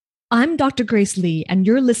I'm Dr. Grace Lee, and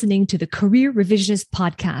you're listening to the Career Revisionist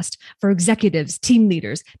Podcast for executives, team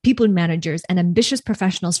leaders, people managers, and ambitious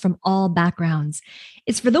professionals from all backgrounds.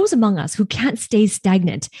 It's for those among us who can't stay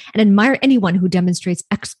stagnant and admire anyone who demonstrates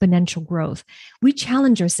exponential growth. We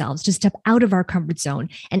challenge ourselves to step out of our comfort zone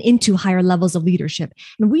and into higher levels of leadership,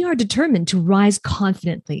 and we are determined to rise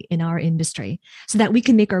confidently in our industry so that we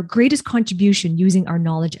can make our greatest contribution using our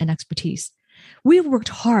knowledge and expertise. We have worked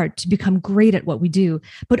hard to become great at what we do,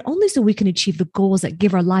 but only so we can achieve the goals that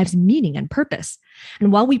give our lives meaning and purpose.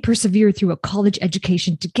 And while we persevere through a college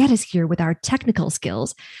education to get us here with our technical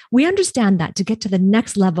skills, we understand that to get to the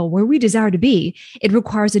next level where we desire to be, it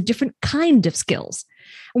requires a different kind of skills.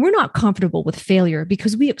 And we're not comfortable with failure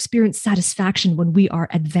because we experience satisfaction when we are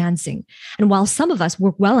advancing. And while some of us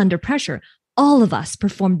work well under pressure, all of us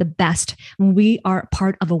perform the best when we are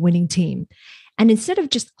part of a winning team. And instead of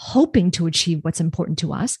just hoping to achieve what's important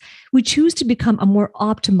to us, we choose to become a more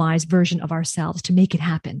optimized version of ourselves to make it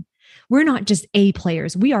happen. We're not just A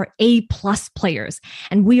players, we are A+ players,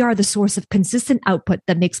 and we are the source of consistent output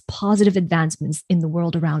that makes positive advancements in the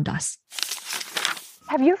world around us.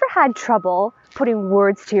 Have you ever had trouble putting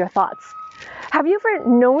words to your thoughts? Have you ever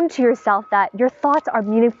known to yourself that your thoughts are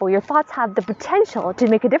meaningful, your thoughts have the potential to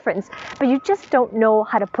make a difference, but you just don't know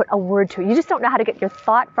how to put a word to it? You just don't know how to get your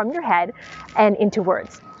thought from your head and into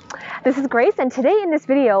words. This is Grace, and today in this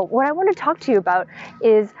video, what I want to talk to you about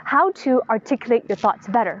is how to articulate your thoughts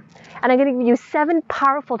better. And I'm going to give you 7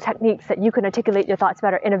 powerful techniques that you can articulate your thoughts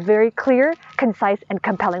better in a very clear, concise, and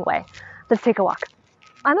compelling way. Let's take a walk.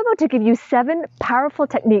 I'm about to give you 7 powerful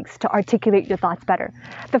techniques to articulate your thoughts better.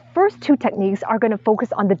 The first 2 techniques are going to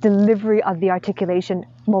focus on the delivery of the articulation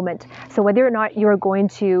moment. So whether or not you're going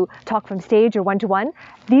to talk from stage or one-to-one,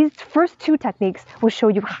 these first 2 techniques will show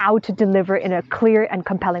you how to deliver in a clear and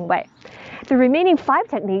compelling way. The remaining 5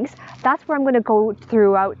 techniques, that's where I'm going to go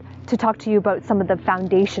throughout to talk to you about some of the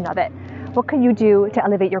foundation of it. What can you do to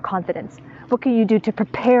elevate your confidence? What can you do to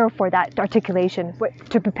prepare for that articulation,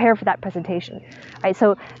 to prepare for that presentation? Right,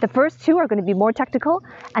 so the first 2 are going to be more technical,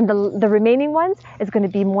 and the remaining ones is going to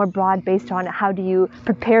be more broad based on how do you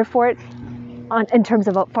prepare for it in terms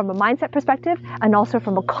of from a mindset perspective and also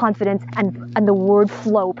from a confidence and the word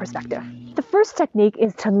flow perspective. The first technique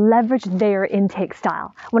is to leverage their intake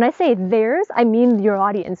style. When I say theirs, I mean your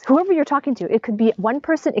audience, whoever you're talking to. It could be one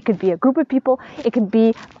person, it could be a group of people, it could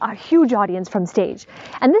be a huge audience from stage.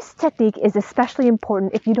 And this technique is especially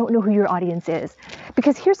important if you don't know who your audience is.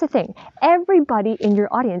 Because here's the thing, everybody in your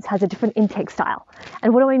audience has a different intake style.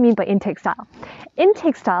 And what do I mean by intake style?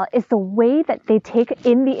 Intake style is the way that they take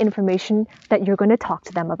in the information that you're going to talk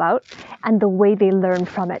to them about and the way they learn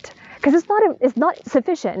from it. Because it's not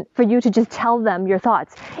sufficient for you to just tell them your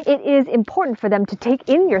thoughts. It is important for them to take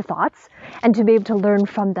in your thoughts and to be able to learn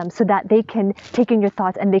from them so that they can take in your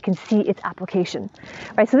thoughts and they can see its application.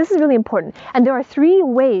 Right? So this is really important. And there are 3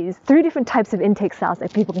 different types of intake styles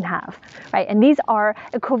that people can have. Right? And these are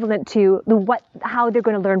equivalent to how they're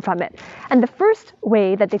going to learn from it. And the first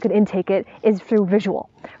way that they could intake it is through visual.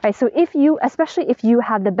 Right? So especially if you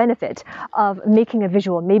have the benefit of making a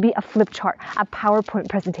visual, maybe a flip chart, a PowerPoint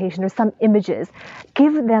presentation, or some images,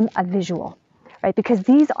 give them a visual, right? Because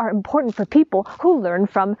these are important for people who learn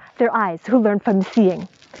from their eyes, who learn from seeing,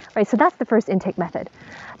 right? So that's the first intake method.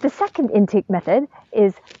 The second intake method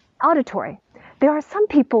is auditory. There are some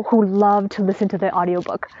people who love to listen to the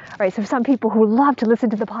audiobook, right? So some people who love to listen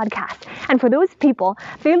to the podcast. And for those people,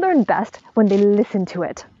 they learn best when they listen to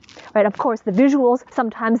it. Right? Of course, the visuals,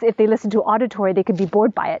 sometimes if they listen to auditory, they could be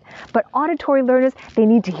bored by it. But auditory learners, they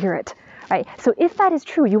need to hear it. Right? So if that is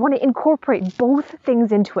true, you want to incorporate both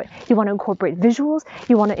things into it. You want to incorporate visuals,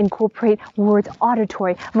 you want to incorporate words,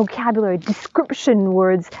 auditory, vocabulary, description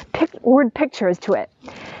words, word pictures to it.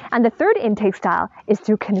 And the third intake style is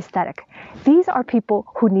through kinesthetic. These are people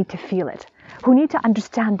who need to feel it, who need to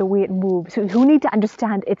understand the way it moves, who need to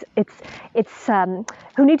understand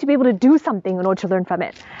who need to be able to do something in order to learn from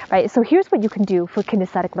it. Right? So here's what you can do for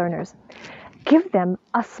kinesthetic learners. Give them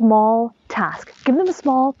a small task. Give them a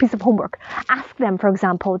small piece of homework. Ask them, for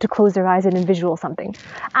example, to close their eyes and envision something.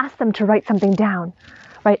 Ask them to write something down.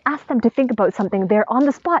 Right? Ask them to think about something there on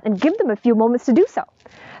the spot and give them a few moments to do so.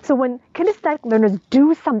 So when kinesthetic learners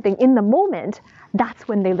do something in the moment, that's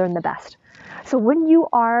when they learn the best. So when you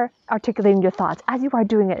are articulating your thoughts, as you are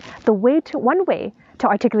doing it, one way to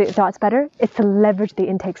articulate your thoughts better is to leverage the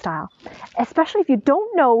intake style. Especially if you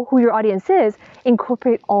don't know who your audience is,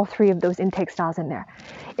 incorporate all 3 of those intake styles in there.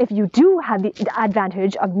 If you do have the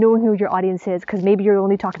advantage of knowing who your audience is, because maybe you're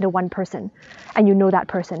only talking to one person and you know that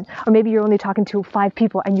person, or maybe you're only talking to 5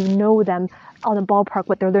 people and you know them on the ballpark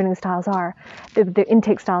what their learning styles are, their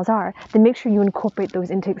intake styles are, then make sure you incorporate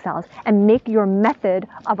those intake styles and make your method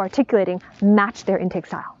of articulating match their intake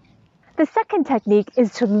style. The second technique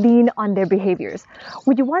is to lean on their behaviors.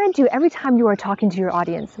 What you want to do every time you are talking to your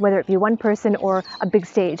audience, whether it be one person or a big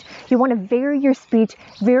stage, you want to vary your speech,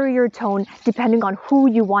 vary your tone, depending on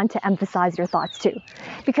who you want to emphasize your thoughts to.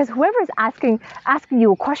 Because whoever is asking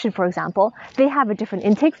you a question, for example, they have a different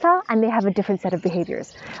intake style and they have a different set of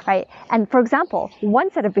behaviors, right? And for example,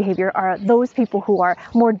 one set of behavior are those people who are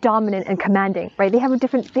more dominant and commanding, right? They have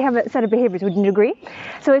a set of behaviors. Wouldn't you agree?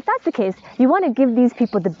 So if that's the case, you want to give these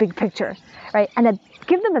people the big picture, right? And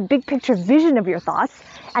give them a big picture vision of your thoughts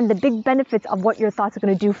and the big benefits of what your thoughts are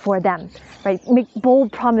going to do for them, right? Make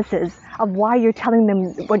bold promises of why you're telling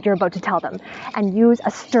them what you're about to tell them, and use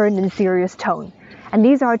a stern and serious tone. And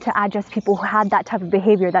these are to address people who have that type of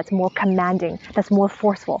behavior that's more commanding, that's more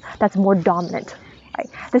forceful, that's more dominant, right?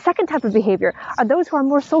 The second type of behavior are those who are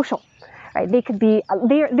more social, right? They could be,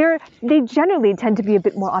 they generally tend to be a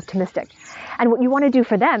bit more optimistic. And what you want to do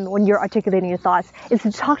for them when you're articulating your thoughts is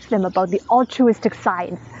to talk to them about the altruistic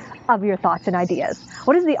side of your thoughts and ideas.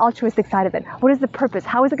 What is the altruistic side of it? What is the purpose?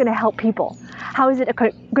 How is it going to help people? How is it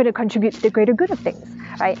going to contribute to the greater good of things,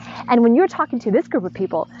 right? And when you're talking to this group of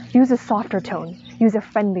people, use a softer tone, use a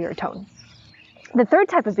friendlier tone. The third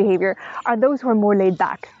type of behavior are those who are more laid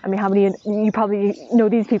back. I mean, how many of you probably know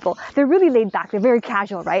these people? They're really laid back. They're very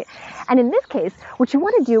casual, right? And in this case, what you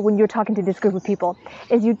want to do when you're talking to this group of people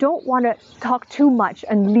is you don't want to talk too much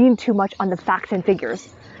and lean too much on the facts and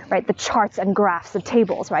figures, right? The charts and graphs, the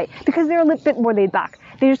tables, right? Because they're a little bit more laid back.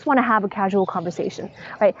 They just want to have a casual conversation,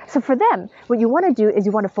 right? So for them, what you want to do is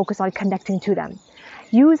you want to focus on connecting to them.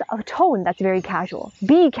 Use a tone that's very casual.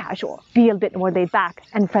 Be a bit more laid back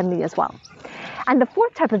and friendly as well. And the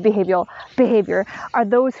fourth type of behavior are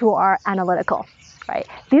those who are analytical, right?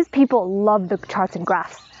 These people love the charts and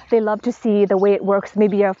graphs. They love to see the way it works,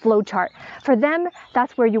 maybe a flow chart. For them,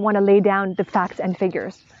 that's where you want to lay down the facts and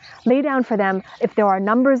figures. Lay down for them, if there are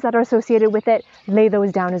numbers that are associated with it, lay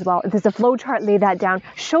those down as well. If there's a flow chart, lay that down.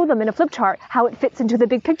 Show them in a flip chart how it fits into the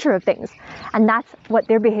big picture of things. And that's what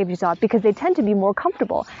their behaviors are, because they tend to be more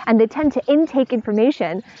comfortable and they tend to intake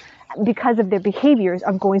information because of their behaviors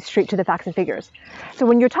of going straight to the facts and figures. So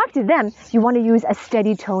when you're talking to them, you want to use a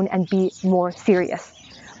steady tone and be more serious,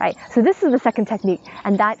 right? So this is the second technique,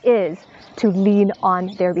 and that is to lean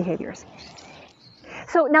on their behaviors.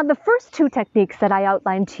 So now the first two techniques that I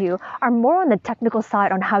outlined to you are more on the technical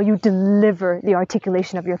side on how you deliver the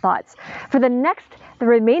articulation of your thoughts. For the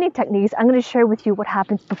remaining techniques, I'm going to share with you what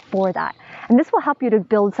happens before that. And this will help you to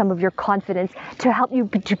build some of your confidence, to help you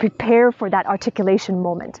to prepare for that articulation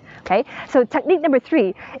moment. Okay? So technique number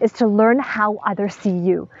 3 is to learn how others see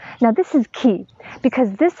you. Now this is key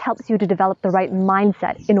because this helps you to develop the right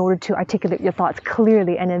mindset in order to articulate your thoughts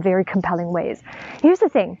clearly and in very compelling ways. Here's the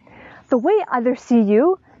thing. The way others see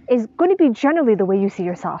you is going to be generally the way you see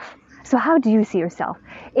yourself. So how do you see yourself?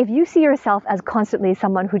 If you see yourself as constantly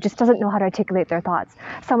someone who just doesn't know how to articulate their thoughts,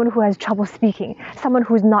 someone who has trouble speaking, someone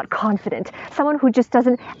who's not confident, someone who just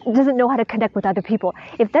doesn't know how to connect with other people,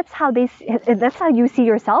 if that's how you see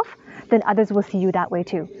yourself, then others will see you that way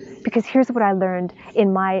too. Because here's what I learned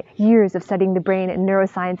in my years of studying the brain and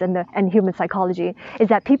neuroscience and human psychology, is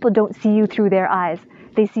that people don't see you through their eyes,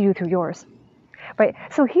 they see you through yours. Right?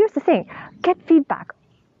 So here's the thing, get feedback.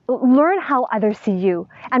 Learn how others see you.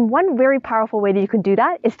 And one very powerful way that you can do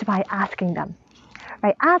that is by asking them.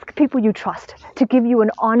 Right? Ask people you trust to give you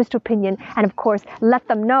an honest opinion, and of course, let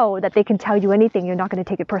them know that they can tell you anything. You're not going to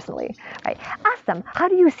take it personally. Right? Ask them, how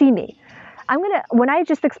do you see me? When I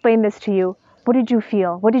just explained this to you, what did you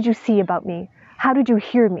feel? What did you see about me? How did you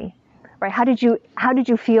hear me? Right? How did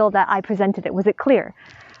you feel that I presented it? Was it clear?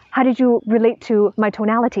 How did you relate to my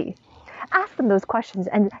tonality? Ask them those questions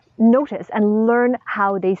and notice and learn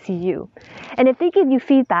how they see you. And if they give you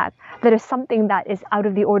feedback that is something that is out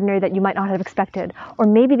of the ordinary that you might not have expected, or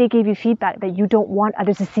maybe they gave you feedback that you don't want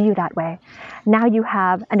others to see you that way, now you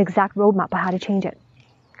have an exact roadmap of how to change it.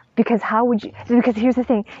 Because here's the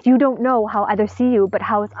thing, you don't know how others see you, but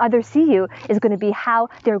how others see you is going to be how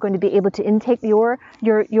they're going to be able to intake your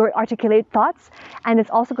articulated thoughts, and it's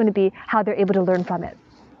also going to be how they're able to learn from it.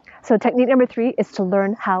 So technique number 3 is to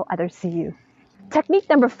learn how others see you. Technique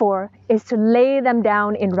number 4 is to lay them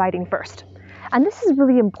down in writing first. And this is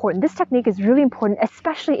really important. This technique is really important,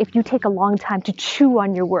 especially if you take a long time to chew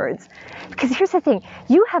on your words. Because here's the thing,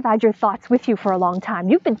 you have had your thoughts with you for a long time.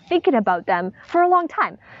 You've been thinking about them for a long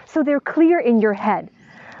time. So they're clear in your head.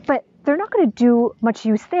 But they're not going to do much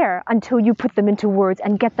use there until you put them into words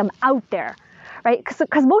and get them out there, right?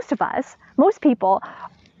 Because most people,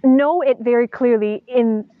 know it very clearly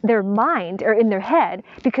in their mind or in their head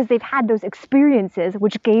because they've had those experiences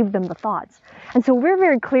which gave them the thoughts. And so we're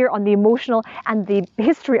very clear on the emotional and the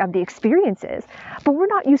history of the experiences, but we're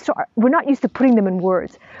not used to putting them in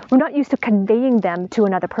words. We're not used to conveying them to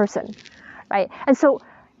another person, right? And so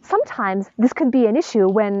sometimes this could be an issue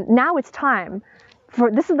when now it's time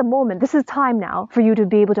this is the moment, this is time now for you to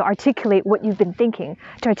be able to articulate what you've been thinking,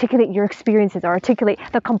 to articulate your experiences, or articulate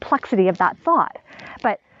the complexity of that thought.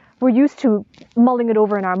 But we're used to mulling it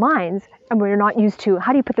over in our minds, and we're not used to,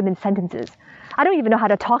 how do you put them in sentences? I don't even know how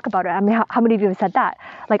to talk about it. I mean, how many of you have said that?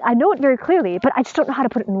 Like, I know it very clearly, but I just don't know how to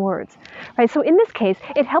put it in words, right? So in this case,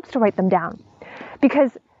 it helps to write them down,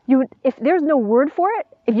 because if there's no word for it,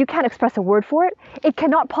 if you can't express a word for it, it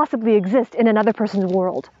cannot possibly exist in another person's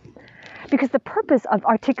world. Because the purpose of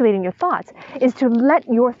articulating your thoughts is to let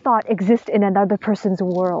your thought exist in another person's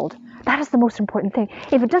world. That is the most important thing.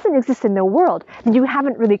 If it doesn't exist in their world, then you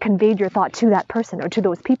haven't really conveyed your thought to that person or to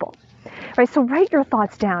those people. Right? So write your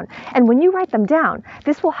thoughts down. And when you write them down,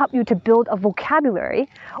 this will help you to build a vocabulary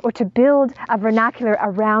or to build a vernacular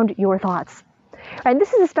around your thoughts. Right? And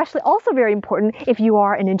this is especially also very important if you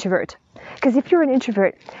are an introvert. Because if you're an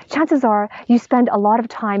introvert, chances are you spend a lot of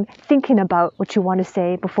time thinking about what you want to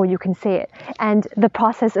say before you can say it. And the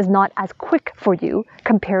process is not as quick for you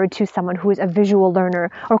compared to someone who is a visual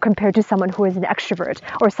learner, or compared to someone who is an extrovert,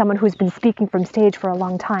 or someone who's been speaking from stage for a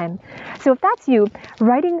long time. So if that's you,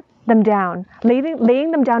 writing them down,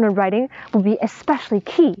 laying them down in writing will be especially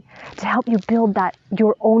key to help you build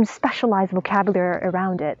your own specialized vocabulary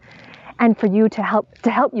around it. And for you to help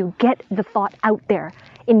you get the thought out there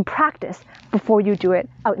in practice before you do it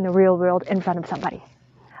out in the real world in front of somebody.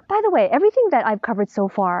 By the way, everything that I've covered so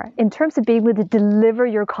far in terms of being able to deliver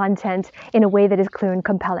your content in a way that is clear and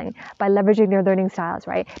compelling by leveraging their learning styles,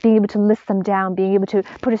 right? Being able to list them down, being able to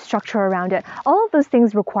put a structure around it. All of those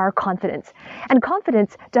things require confidence. And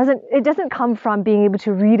confidence doesn't come from being able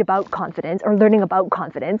to read about confidence or learning about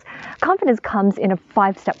confidence. Confidence comes in a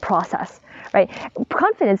 5-step process, right?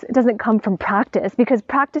 Confidence doesn't come from practice, because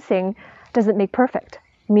practicing doesn't make perfect.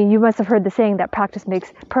 I mean, you must have heard the saying that practice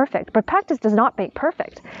makes perfect, but practice does not make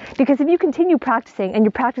perfect. Because if you continue practicing and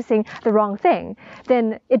you're practicing the wrong thing,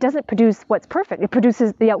 then it doesn't produce what's perfect. It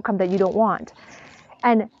produces the outcome that you don't want.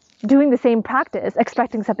 And doing the same practice,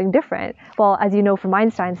 expecting something different, well, as you know from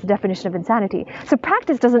Einstein, it's the definition of insanity. So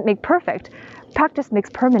practice doesn't make perfect. Practice makes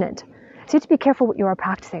permanent. So you have to be careful what you are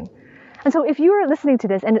practicing. And so if you are listening to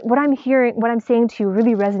this and what I'm saying to you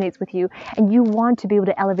really resonates with you, and you want to be able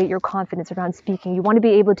to elevate your confidence around speaking, you want to be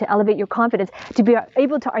able to elevate your confidence to be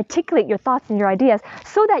able to articulate your thoughts and your ideas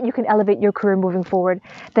so that you can elevate your career moving forward,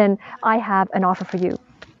 then I have an offer for you.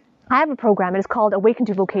 I have a program, and it's called Awaken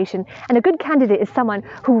to Vocation, and a good candidate is someone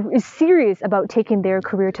who is serious about taking their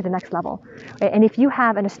career to the next level. Right? And if you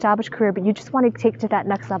have an established career, but you just want to take it to that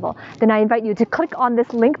next level, then I invite you to click on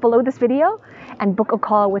this link below this video and book a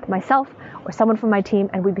call with myself or someone from my team,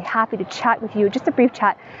 and we'd be happy to chat with you, just a brief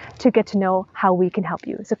chat, to get to know how we can help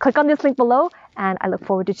you. So click on this link below, and I look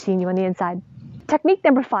forward to seeing you on the inside. Technique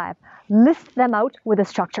number 5, list them out with a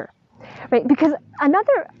structure. Right? Because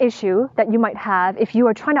another issue that you might have if you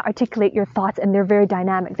are trying to articulate your thoughts, and they're very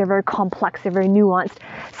dynamic, they're very complex, they're very nuanced,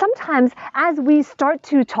 sometimes as we start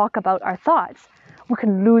to talk about our thoughts, we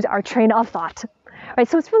can lose our train of thought. Right?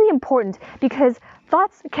 So it's really important, because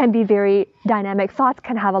thoughts can be very dynamic. Thoughts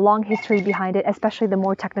can have a long history behind it, especially the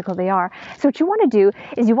more technical they are. So what you want to do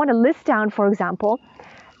is you want to list down, for example,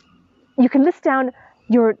 you can list down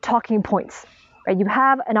your talking points. Right? You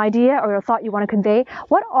have an idea or a thought you want to convey.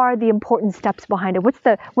 What are the important steps behind it? What's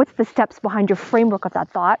the steps behind your framework of that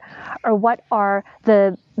thought? Or what are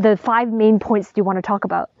the 5 main points you want to talk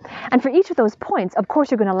about? And for each of those points, of course,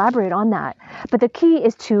 you're going to elaborate on that. But the key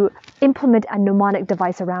is to implement a mnemonic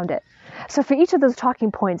device around it. So for each of those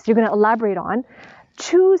talking points you're going to elaborate on,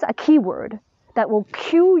 choose a keyword that will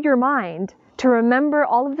cue your mind to remember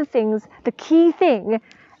all of the things, the key thing,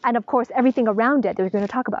 and of course everything around it that we're going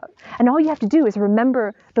to talk about. And all you have to do is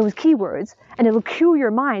remember those keywords, and it'll cue your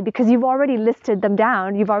mind, because you've already listed them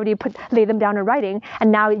down, you've already laid them down in writing,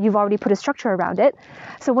 and now you've already put a structure around it.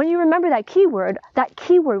 So when you remember that keyword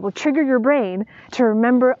will trigger your brain to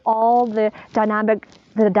remember all the dynamic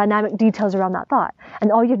details around that thought.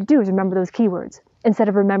 And all you have to do is remember those keywords instead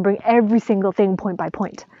of remembering every single thing point by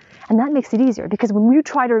point. And that makes it easier, because when you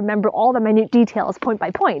try to remember all the minute details point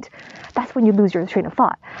by point, that's when you lose your train of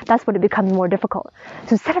thought. That's when it becomes more difficult.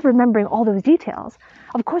 So instead of remembering all those details,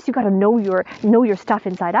 of course you got to know your stuff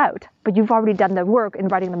inside out, but you've already done the work in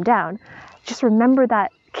writing them down. Just remember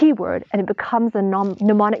that keyword, and it becomes a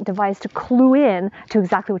mnemonic device to clue in to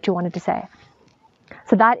exactly what you wanted to say.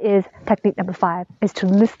 So that is technique number 5, is to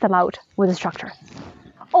list them out with a structure.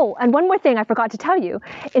 Oh, and one more thing I forgot to tell you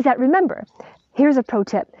is that, remember, here's a pro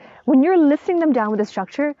tip. When you're listing them down with a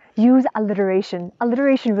structure, use alliteration.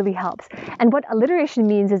 Alliteration really helps. And what alliteration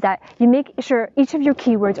means is that you make sure each of your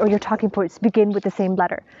keywords or your talking points begin with the same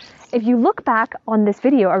letter. If you look back on this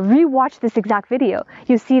video or rewatch this exact video,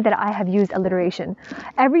 you'll see that I have used alliteration.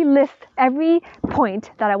 Every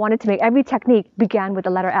point that I wanted to make, every technique began with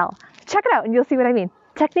the letter L. Check it out and you'll see what I mean.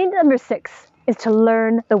 Technique number 6 is to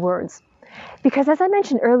learn the words. Because as I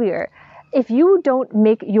mentioned earlier, if you don't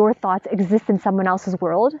make your thoughts exist in someone else's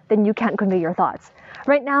world, then you can't convey your thoughts.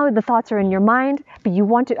 Right now, the thoughts are in your mind, but you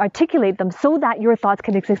want to articulate them so that your thoughts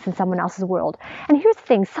can exist in someone else's world. And here's the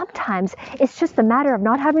thing, sometimes it's just a matter of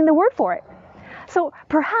not having the word for it. So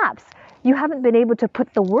perhaps you haven't been able to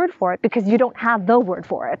put the word for it because you don't have the word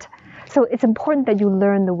for it. So it's important that you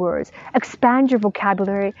learn the words. Expand your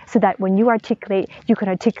vocabulary so that when you articulate, you can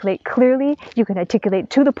articulate clearly, you can articulate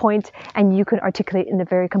to the point, and you can articulate in a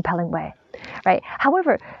very compelling way, right?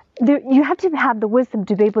 However, you have to have the wisdom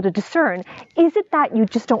to be able to discern, is it that you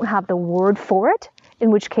just don't have the word for it,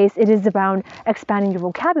 in which case it is around expanding your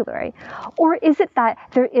vocabulary, or is it that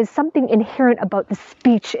there is something inherent about the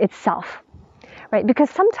speech itself, right? Because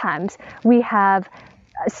sometimes we have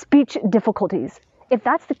speech difficulties. If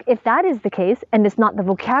that is the case, and it's not the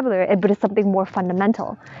vocabulary, but it's something more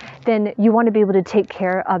fundamental, then you want to be able to take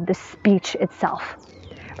care of the speech itself,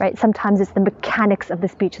 right? Sometimes it's the mechanics of the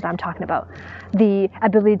speech that I'm talking about, the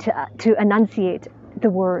ability to enunciate the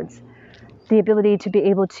words, the ability to be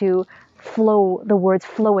able to flow the words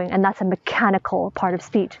flowing, and that's a mechanical part of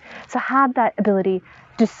speech. So have that ability,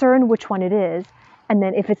 discern which one it is, and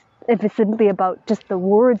then if it's simply about just the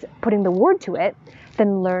words, putting the word to it,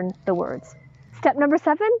 then learn the words. Step number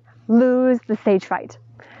 7, lose the stage fright.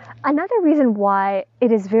 Another reason why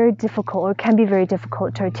it is very difficult or can be very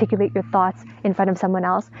difficult to articulate your thoughts in front of someone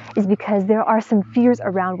else is because there are some fears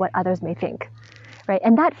around what others may think, right?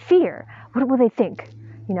 And that fear, what will they think?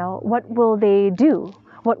 You know, what will they do?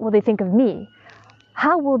 What will they think of me?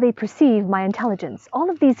 How will they perceive my intelligence? All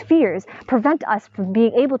of these fears prevent us from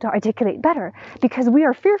being able to articulate better because we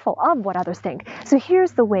are fearful of what others think. So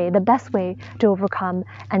here's the way, the best way to overcome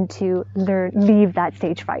and to leave that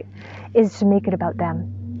stage fright is to make it about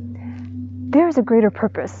them. There's a greater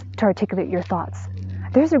purpose to articulate your thoughts.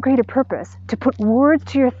 There's a greater purpose to put words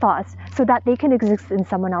to your thoughts so that they can exist in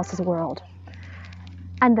someone else's world.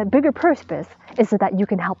 And the bigger purpose is so that you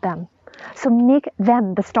can help them. So make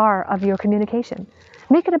them the star of your communication.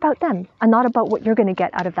 Make it about them and not about what you're going to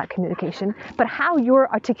get out of that communication, but how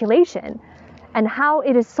your articulation and how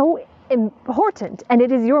it is so important and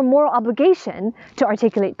it is your moral obligation to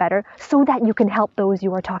articulate better so that you can help those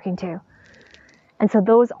you are talking to. And so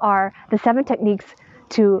those are the 7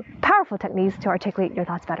 powerful techniques to articulate your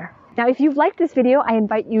thoughts better. Now, if you've liked this video, I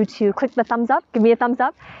invite you to click the thumbs up, give me a thumbs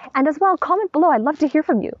up, and as well, comment below. I'd love to hear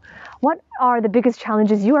from you. What are the biggest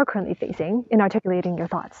challenges you are currently facing in articulating your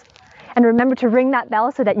thoughts? And remember to ring that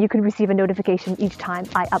bell so that you can receive a notification each time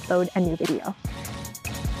I upload a new video.